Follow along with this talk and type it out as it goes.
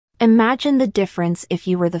Imagine the difference if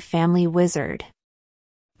you were the family wizard.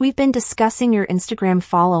 We've been discussing your Instagram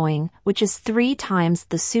following, which is 3 times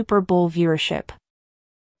the Super Bowl viewership.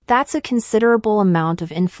 That's a considerable amount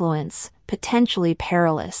of influence, potentially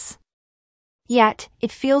perilous. Yet,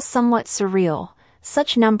 it feels somewhat surreal.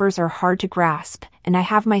 Such numbers are hard to grasp, and I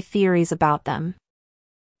have my theories about them.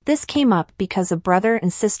 This came up because a brother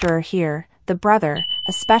and sister are here. The brother,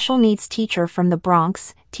 a special needs teacher from the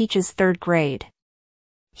Bronx, teaches 3rd grade.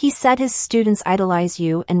 He said his students idolize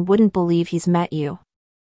you and wouldn't believe he's met you.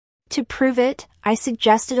 To prove it, I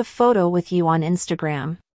suggested a photo with you on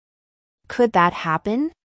Instagram. Could that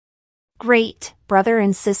happen? Great, brother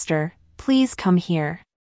and sister, please come here.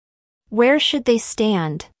 Where should they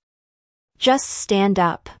stand? Just stand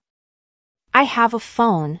up. I have a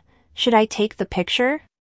phone. Should I take the picture?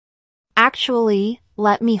 Actually,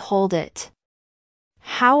 let me hold it.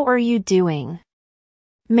 How are you doing?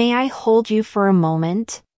 May I hold you for a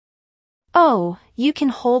moment? Oh, you can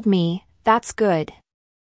hold me, that's good.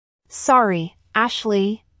 Sorry,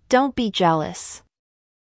 Ashley, don't be jealous.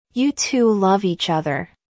 You two love each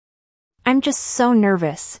other. I'm just so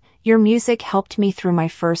nervous. Your music helped me through my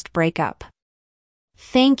first breakup.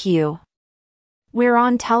 Thank you. We're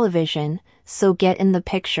on television, so get in the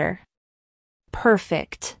picture.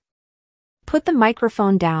 Perfect. Put the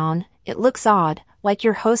microphone down, it looks odd, like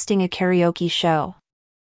you're hosting a karaoke show.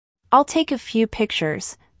 I'll take a few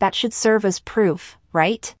pictures, that should serve as proof,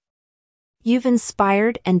 right? You've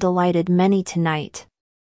inspired and delighted many tonight.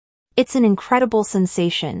 It's an incredible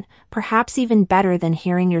sensation, perhaps even better than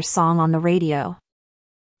hearing your song on the radio.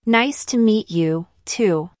 Nice to meet you,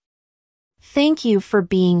 too. Thank you for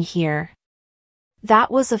being here. That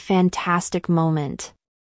was a fantastic moment.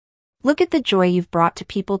 Look at the joy you've brought to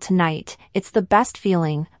people tonight. It's the best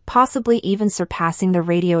feeling, possibly even surpassing the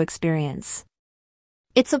radio experience.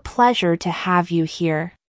 It's a pleasure to have you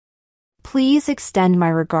here. Please extend my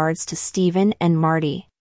regards to Stephen and Marty.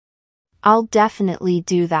 I'll definitely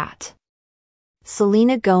do that.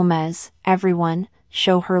 Selena Gomez, everyone,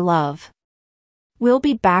 show her love. We'll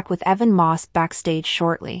be back with Evan Moss backstage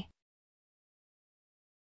shortly.